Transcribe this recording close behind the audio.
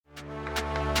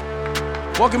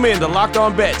Welcome in to Locked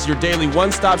On Bets, your daily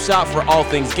one-stop shop for all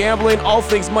things gambling, all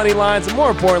things money lines, and more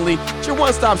importantly, it's your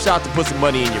one-stop shop to put some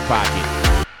money in your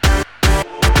pocket.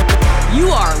 You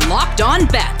are Locked On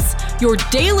Bets, your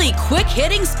daily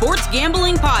quick-hitting sports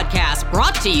gambling podcast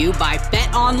brought to you by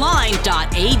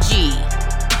BetOnline.ag.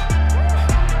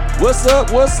 What's up?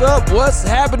 What's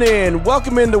happening?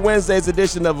 Welcome into Wednesday's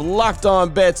edition of Locked On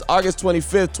Bets, August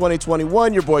 25th,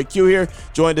 2021. Your boy Q here,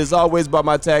 joined as always by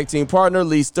my tag team partner,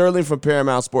 Lee Sterling from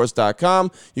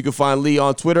ParamountSports.com. You can find Lee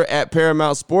on Twitter at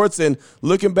Paramount Sports. And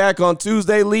looking back on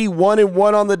Tuesday, Lee,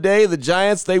 1-1 on the day. The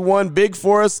Giants, they won big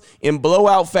for us in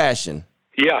blowout fashion.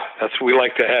 Yeah, that's what we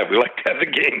like to have. We like to have the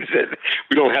games that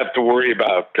we don't have to worry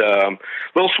about. A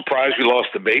little surprised we lost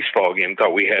the baseball game.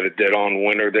 Thought we had a dead-on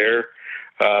winner there.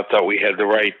 Thought we had the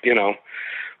right,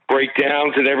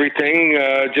 breakdowns and everything.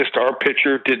 Just our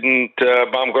pitcher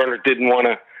Baumgartner didn't want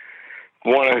to,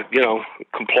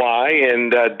 comply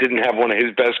and didn't have one of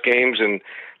his best games. And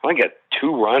I got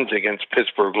 2 runs against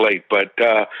Pittsburgh late. But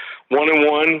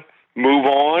 1-1, move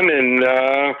on, and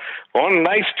on a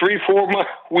nice 3-4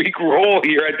 week roll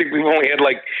here. I think we've only had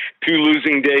like 2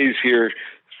 losing days here.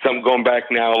 Some going back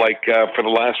now, for the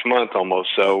last month almost.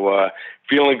 So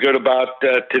feeling good about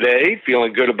today,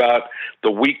 feeling good about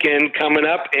the weekend coming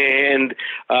up, and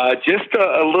just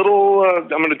a little, I'm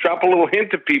going to drop a little hint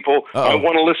to people. I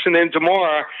want to listen in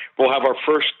tomorrow. We'll have our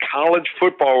first college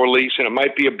football release, and it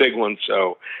might be a big one.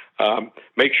 So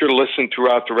make sure to listen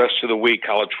throughout the rest of the week.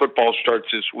 College football starts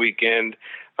this weekend.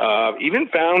 Even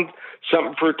found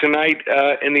something for tonight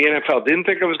in the NFL. Didn't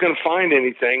think I was going to find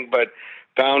anything, but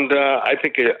found, I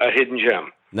think, a hidden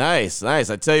gem. Nice. I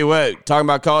tell you what, talking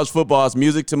about college football is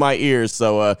music to my ears.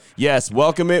 So, yes,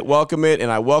 welcome it,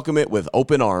 and I welcome it with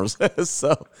open arms.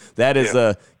 So that is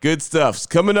good stuff.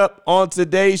 Coming up on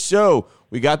today's show,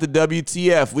 we got the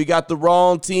WTF. We got the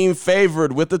wrong team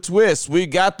favored with a twist. We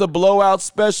got the blowout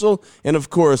special. And, of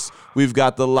course, we've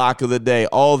got the lock of the day.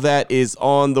 All that is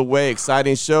on the way.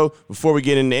 Exciting show. Before we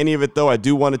get into any of it, though, I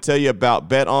do want to tell you about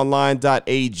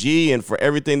BetOnline.ag. And for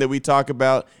everything that we talk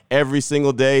about every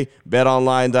single day,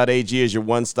 BetOnline.ag is your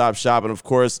one-stop shop. And, of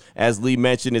course, as Lee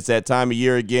mentioned, it's that time of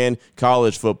year again,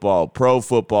 college football, pro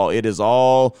football. It is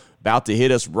all about to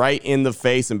hit us right in the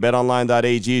face, and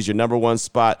BetOnline.ag is your number one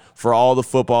spot for all the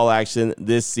football action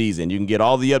this season. You can get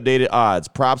all the updated odds,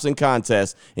 props, and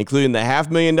contests, including the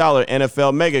 $500,000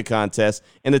 NFL Mega Contest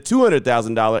and the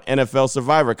 $200,000 NFL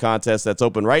Survivor Contest that's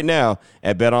open right now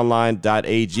at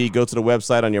BetOnline.ag. Go to the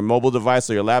website on your mobile device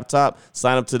or your laptop,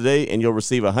 sign up today, and you'll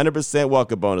receive a 100%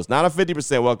 welcome bonus. Not a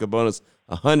 50% welcome bonus,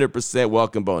 100%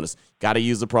 welcome bonus. Got to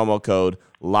use the promo code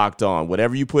Locked On.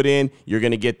 Whatever you put in, you're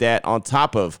going to get that on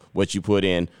top of what you put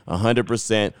in,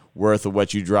 100% worth of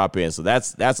what you drop in. So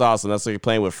that's awesome. That's like you're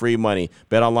playing with free money.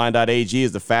 BetOnline.ag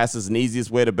is the fastest and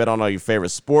easiest way to bet on all your favorite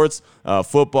sports,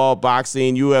 football,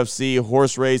 boxing, UFC,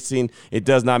 horse racing. It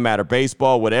does not matter.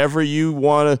 Baseball, whatever you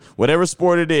want to, whatever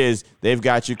sport it is, they've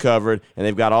got you covered, and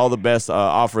they've got all the best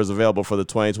offers available for the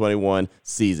 2021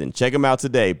 season. Check them out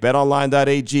today.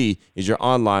 BetOnline.ag is your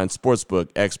online sportsbook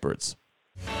experts.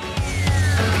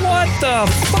 What the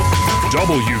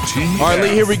WTF? All right, Lee,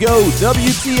 here we go.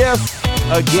 WTF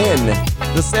again.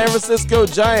 The San Francisco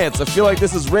Giants. I feel like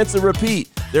this is rinse and repeat.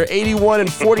 They're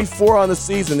 81-44 on the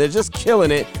season. They're just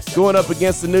killing it. Going up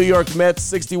against the New York Mets,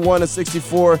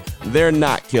 61-64. They're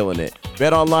not killing it.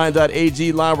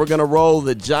 BetOnline.ag line, we're going to roll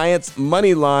the Giants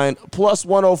money line, plus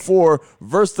 104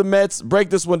 versus the Mets. Break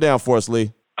this one down for us,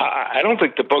 Lee. I don't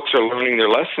think the books are learning their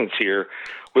lessons here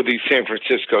with these San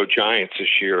Francisco Giants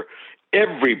this year.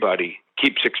 Everybody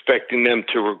keeps expecting them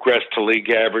to regress to league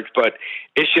average, but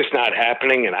it's just not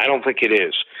happening, and I don't think it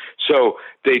is. So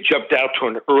they jumped out to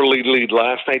an early lead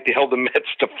last night. They held the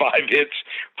Mets to 5 hits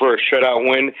for a shutout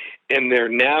win, and they're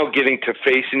now getting to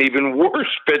face an even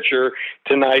worse pitcher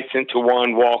tonight in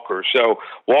Taijuan Walker. So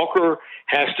Walker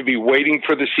has to be waiting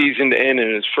for the season to end.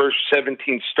 In his first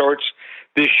 17 starts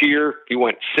this year, he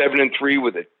went 7-3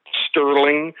 with a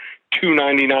sterling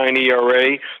 2.99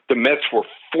 ERA. The Mets were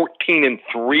 14-3 in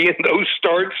those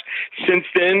starts. Since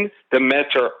then, the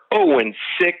Mets are 0-6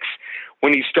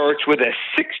 when he starts with a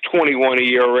 6.21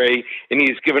 ERA, and he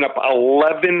has given up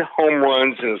 11 home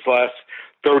runs in his last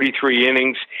 33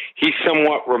 innings. He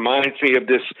somewhat reminds me of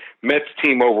this Mets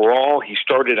team overall. He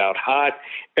started out hot.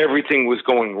 Everything was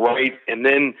going right. And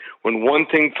then when one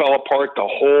thing fell apart, the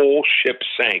whole ship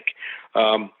sank.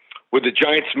 With the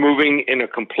Giants moving in a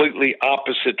completely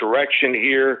opposite direction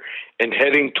here and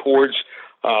heading towards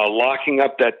locking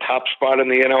up that top spot in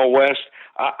the NL West,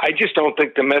 I just don't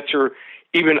think the Mets are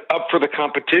even up for the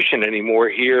competition anymore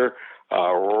here.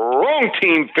 Wrong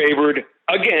team favored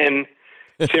again.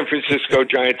 San Francisco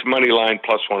Giants money line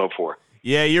plus 104.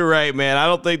 Yeah, you're right, man. I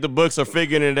don't think the books are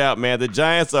figuring it out, man. The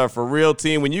Giants are a for real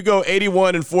team. When you go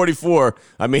 81-44,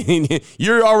 I mean,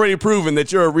 you're already proven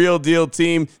that you're a real deal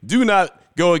team. Do not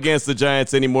go against the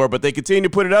Giants anymore, but they continue to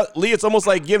put it up. Lee, it's almost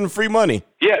like giving free money.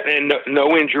 Yeah, and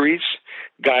no injuries.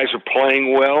 Guys are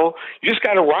playing well. You just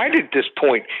got to ride it at this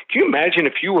point. Can you imagine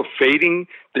if you were fading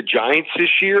the Giants this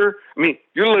year? I mean,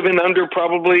 you're living under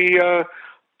probably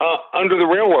under the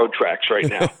railroad tracks right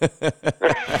now.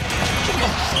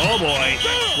 Oh, boy.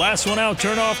 Last one out.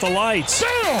 Turn off the lights.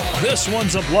 This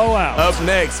one's a blowout. Up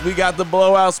next, we got the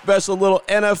blowout special, little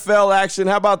NFL action.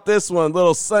 How about this one?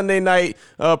 Little Sunday night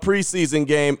preseason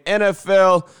game.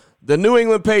 NFL, the New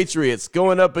England Patriots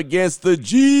going up against the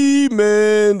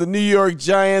G-Men, the New York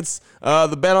Giants.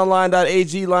 The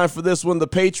betonline.ag line for this one, the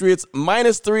Patriots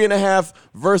 -3.5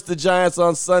 versus the Giants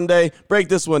on Sunday. Break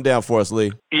this one down for us,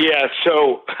 Lee. Yeah,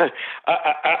 so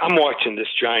I'm watching this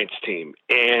Giants team,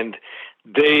 and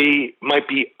they might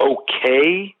be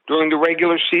okay during the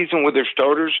regular season with their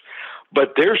starters,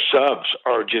 but their subs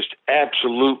are just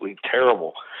absolutely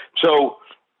terrible. So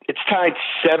it's tied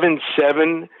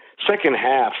 7-7. Second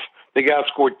half, they got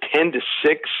outscored 10-6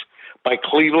 by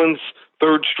Cleveland's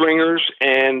third stringers,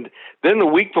 and then the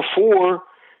week before,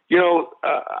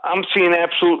 I'm seeing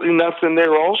absolutely nothing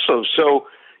there also. So,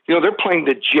 they're playing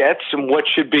the Jets in what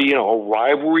should be, a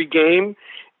rivalry game,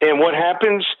 and what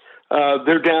happens?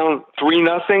 They're down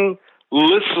 3-0.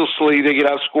 Listlessly, they get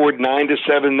outscored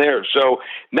 9-7 there. So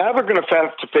now they're going to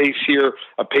have to face here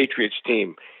a Patriots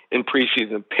team in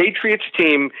preseason. Patriots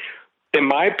team, in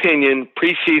my opinion,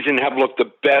 preseason have looked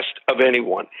the best of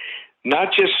anyone.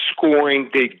 Not just scoring,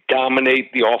 they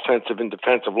dominate the offensive and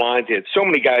defensive lines. They had so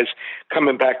many guys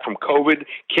coming back from COVID.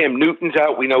 Cam Newton's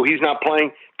out. We know he's not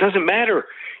playing. Doesn't matter.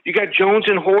 You got Jones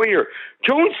and Hoyer.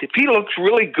 Jones, if he looks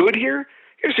really good here,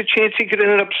 there's a chance he could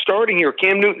end up starting here.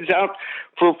 Cam Newton's out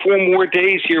for 4 more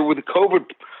days here with the COVID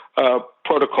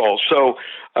protocol. So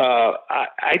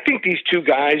I think these two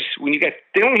guys,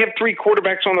 they only have 3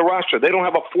 quarterbacks on the roster. They don't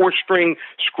have a 4-string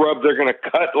scrub they're going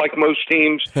to cut like most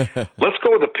teams. Let's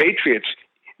go with the Patriots.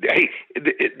 Hey,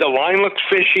 the line looks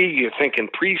fishy. You're thinking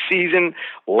preseason,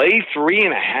 lay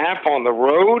 3.5 on the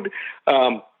road.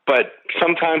 But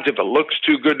sometimes if it looks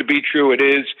too good to be true, it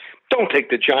is. Don't take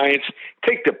the Giants.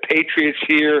 Take the Patriots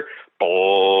here.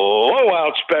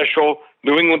 Blowout special.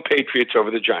 New England Patriots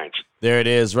over the Giants. There it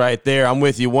is right there. I'm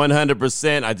with you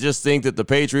 100%. I just think that the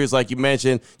Patriots, like you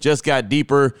mentioned, just got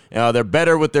deeper. They're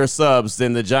better with their subs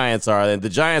than the Giants are. And the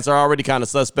Giants are already kind of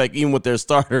suspect even with their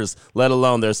starters, let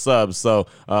alone their subs. So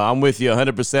I'm with you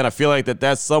 100%. I feel like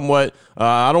that's somewhat,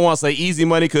 I don't want to say easy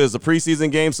money because it's a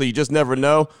preseason game, so you just never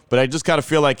know. But I just kind of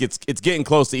feel like it's getting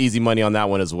close to easy money on that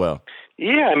one as well.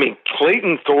 Yeah, I mean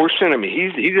Clayton Thorson. I mean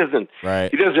he doesn't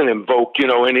invoke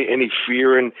any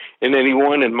fear in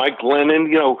anyone. And Mike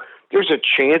Glennon, there's a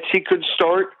chance he could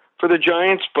start for the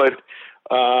Giants, but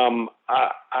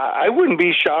I wouldn't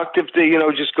be shocked if they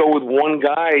just go with one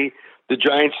guy. The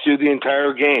Giants do the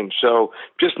entire game, so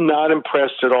just not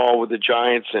impressed at all with the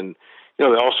Giants. And they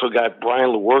also got Brian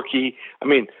Lewerke. I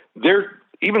mean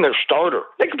even their starter.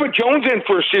 They could put Jones in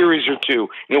for a series or 2.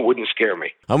 It wouldn't scare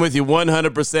me. I'm with you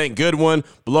 100%. Good one.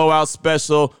 Blowout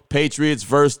special. Patriots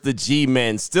versus the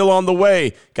G-Men. Still on the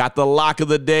way. Got the lock of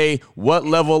the day. What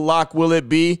level lock will it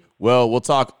be? Well, we'll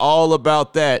talk all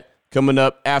about that coming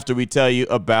up after we tell you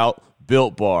about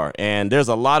Built Bar. And there's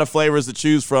a lot of flavors to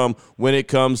choose from when it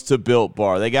comes to Built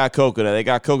Bar. They got coconut. They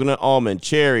got coconut almond,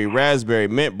 cherry, raspberry,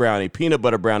 mint brownie, peanut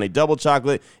butter brownie, double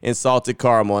chocolate, and salted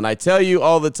caramel. And I tell you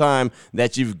all the time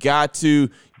that you've got to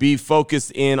be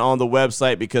focused in on the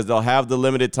website because they'll have the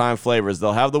limited time flavors.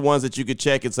 They'll have the ones that you could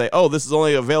check and say, oh, this is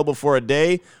only available for a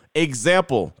day.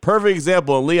 Perfect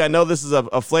example. And Lee, I know this is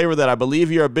a flavor that I believe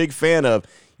you're a big fan of.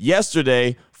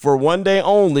 Yesterday, for one day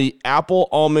only, Apple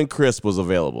Almond Crisp was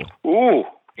available. Ooh,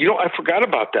 I forgot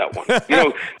about that one.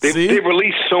 They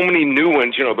released so many new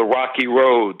ones. The Rocky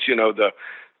Roads. The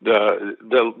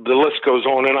list goes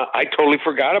on, and I totally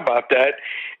forgot about that.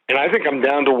 And I think I'm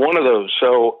down to one of those.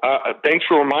 So thanks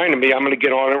for reminding me. I'm going to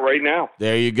get on it right now.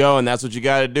 There you go. And that's what you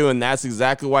got to do. And that's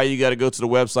exactly why you got to go to the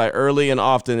website early and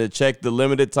often to check the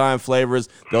limited time flavors.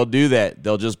 They'll do that.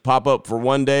 They'll just pop up for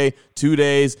one day, 2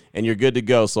 days, and you're good to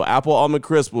go. So Apple Almond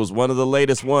Crisp was one of the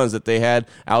latest ones that they had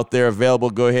out there available.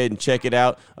 Go ahead and check it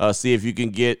out. See if you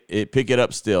can pick it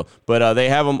up still. But they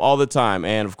have them all the time.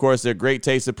 And, of course, they're great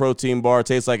tasting protein bar.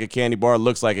 Tastes like a candy bar.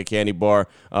 Looks like a candy bar.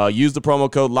 Use the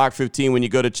promo code LOCK15 when you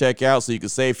go to checkout so you can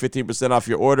save 15% off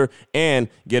your order and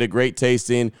get a great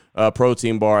tasting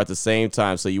protein bar at the same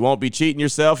time. So you won't be cheating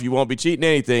yourself. You won't be cheating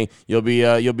anything. You'll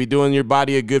be doing your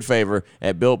body a good favor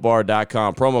at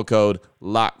BuiltBar.com. Promo code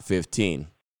LOCK15.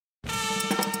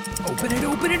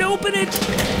 Open it.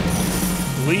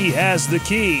 Lee has the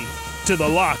key to the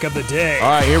lock of the day. All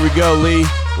right, here we go, Lee.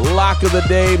 Lock of the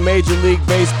day, Major League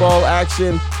Baseball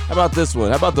action. How about this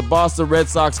one? How about the Boston Red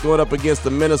Sox going up against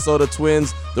the Minnesota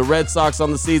Twins? The Red Sox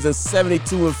on the season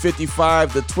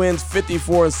 72-55. The Twins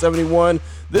 54-71.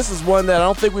 This is one that I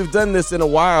don't think we've done this in a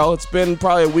while. It's been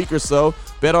probably a week or so.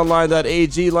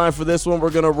 BetOnline.ag line for this one. We're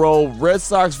going to roll Red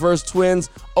Sox versus Twins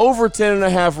over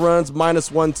 10.5 runs,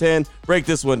 -110. Break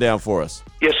this one down for us.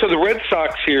 Yeah, so the Red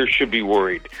Sox here should be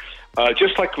worried.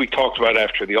 Just like we talked about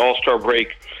after the All-Star break,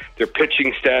 their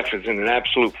pitching staff is in an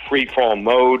absolute free-fall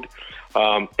mode.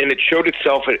 And it showed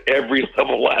itself at every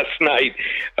level last night.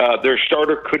 Their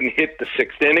starter couldn't hit the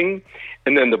sixth inning,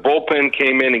 and then the bullpen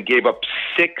came in and gave up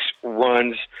 6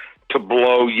 runs to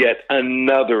blow yet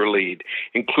another lead,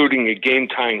 including a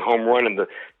game-tying home run in the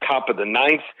top of the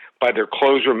ninth by their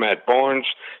closer, Matt Barnes.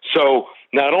 So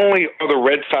not only are the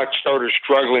Red Sox starters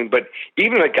struggling, but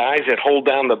even the guys that hold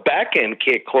down the back end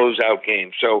can't close out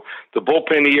games. So the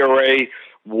bullpen ERA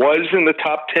was in the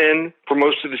top 10 for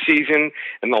most of the season.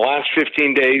 In the last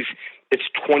 15 days, it's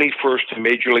 21st in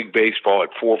Major League Baseball at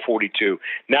 442.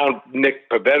 Now, Nick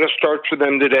Pivetta starts for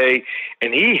them today,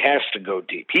 and he has to go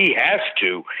deep. He has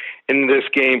to in this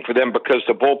game for them because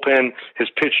the bullpen has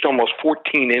pitched almost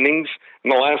 14 innings in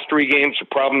the last 3 games. The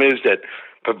problem is that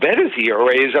Pivetta's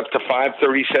ERA is up to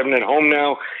 5.37 at home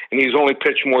now, and he's only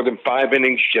pitched more than 5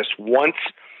 innings just once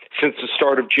since the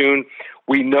start of June.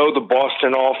 We know the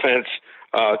Boston offense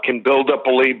can build up a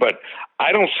lead, but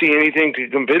I don't see anything to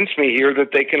convince me here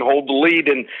that they can hold the lead,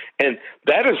 and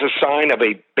that is a sign of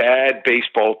a bad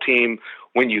baseball team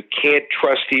when you can't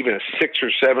trust even a 6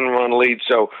 or 7 run lead.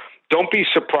 So don't be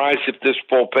surprised if this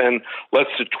bullpen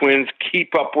lets the Twins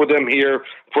keep up with them here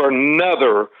for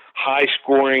another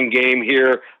high-scoring game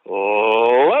here.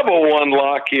 Level 1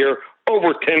 lock here,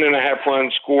 over 10.5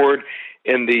 runs scored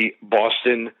in the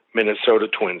Boston-Minnesota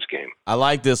Twins game. I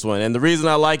like this one, and the reason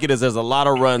I like it is there's a lot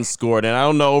of runs scored, and I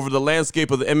don't know, over the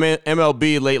landscape of the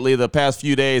MLB lately, the past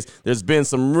few days, there's been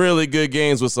some really good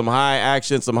games with some high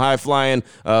action, some high-flying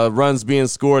runs being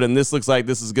scored, and this looks like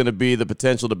this is going to be the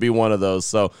potential to be one of those.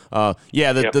 So,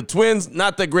 the Twins,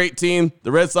 not that great team.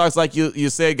 The Red Sox, like you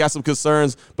said, got some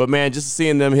concerns, but, man, just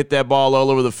seeing them hit that ball all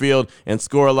over the field and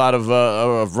score a lot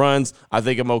of runs, I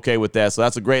think I'm okay with that. So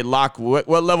that's a great lock. What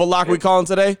level lock are we calling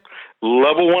today?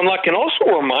 Level 1 lock. And also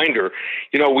a reminder,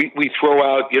 we throw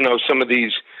out, some of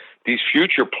these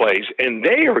future plays, and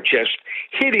they are just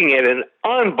hitting at an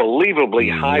unbelievably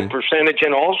high percentage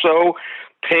and also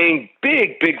paying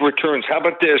big returns. How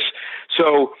about this?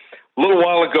 So a little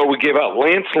while ago, we gave out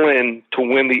Lance Lynn to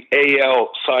win the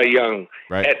AL Cy Young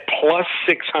at plus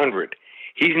 600.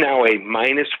 He's now a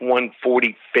minus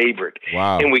 140 favorite.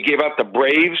 Wow. And we gave out the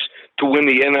Braves to win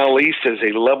the NL East as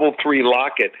a level 3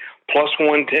 lock at plus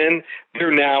 110. They're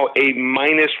now a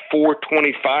minus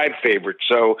 425 favorite.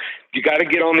 So you got to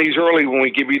get on these early when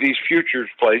we give you these futures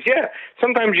plays. Yeah,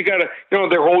 sometimes you got to,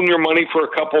 they're holding your money for a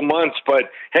couple months, but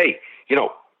hey,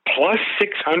 plus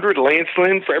 600 Lance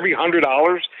Lynn for every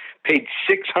 $100, paid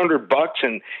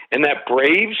 $600, and that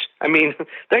Braves, I mean,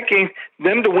 that game,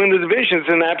 them to win the division is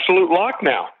an absolute lock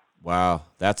now. Wow,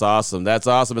 that's awesome. That's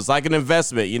awesome. It's like an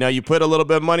investment. You put a little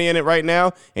bit of money in it right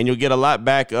now, and you'll get a lot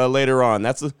back later on.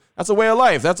 That's a way of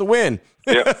life. That's a win.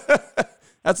 Yeah.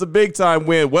 That's a big-time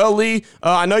win. Well, Lee,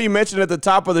 I know you mentioned at the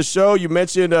top of the show, you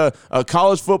mentioned a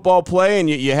college football play, and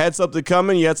you had something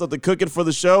coming. You had something cooking for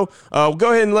the show.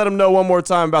 Go ahead and let them know one more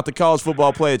time about the college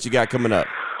football play that you got coming up.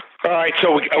 All right,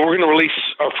 so we're going to release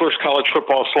our first college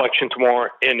football selection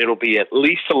tomorrow, and it'll be at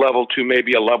least a level 2,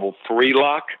 maybe a level 3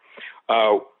 lock.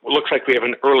 Looks like we have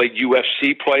an early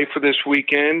UFC play for this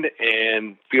weekend,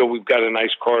 and feel we've got a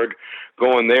nice card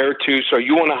going there, too. So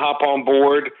you want to hop on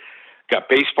board. Got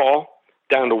baseball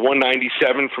down to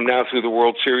 197 from now through the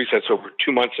World Series. That's over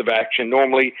 2 months of action.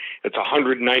 Normally, it's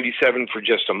 197 for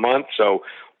just a month, so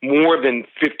more than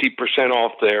 50%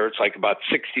 off there. It's like about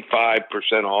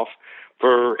 65% off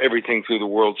for everything through the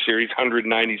World Series,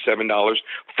 $197.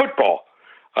 Football.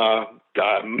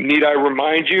 Need I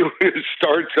remind you, it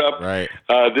starts up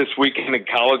this weekend in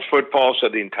college football. So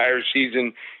the entire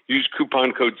season, use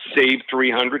coupon code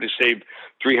SAVE300 to save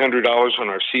 $300 on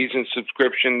our season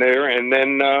subscription there. And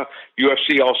then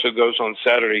UFC also goes on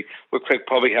Saturday. Looks like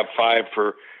probably have 5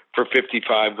 for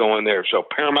 55 going there. So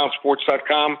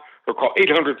ParamountSports.com or call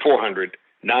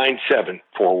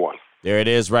 800-400-9741. There it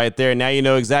is right there. Now you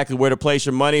know exactly where to place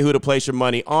your money, who to place your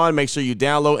money on. Make sure you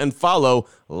download and follow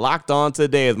Locked On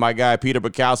Today with my guy, Peter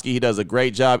Bukowski. He does a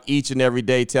great job each and every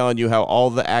day telling you how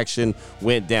all the action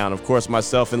went down. Of course,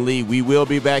 myself and Lee, we will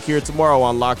be back here tomorrow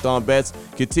on Locked On Bets,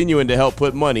 continuing to help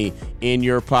put money in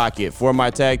your pocket. For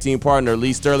my tag team partner,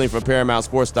 Lee Sterling from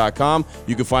ParamountSports.com,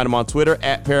 you can find him on Twitter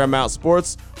at Paramount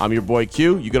Sports. I'm your boy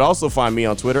Q. You can also find me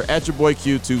on Twitter at your boy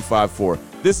Q254.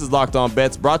 This is Locked On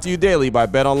Bets, brought to you daily by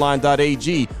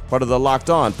BetOnline.ag, part of the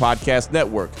Locked On Podcast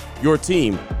Network. Your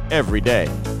team every day.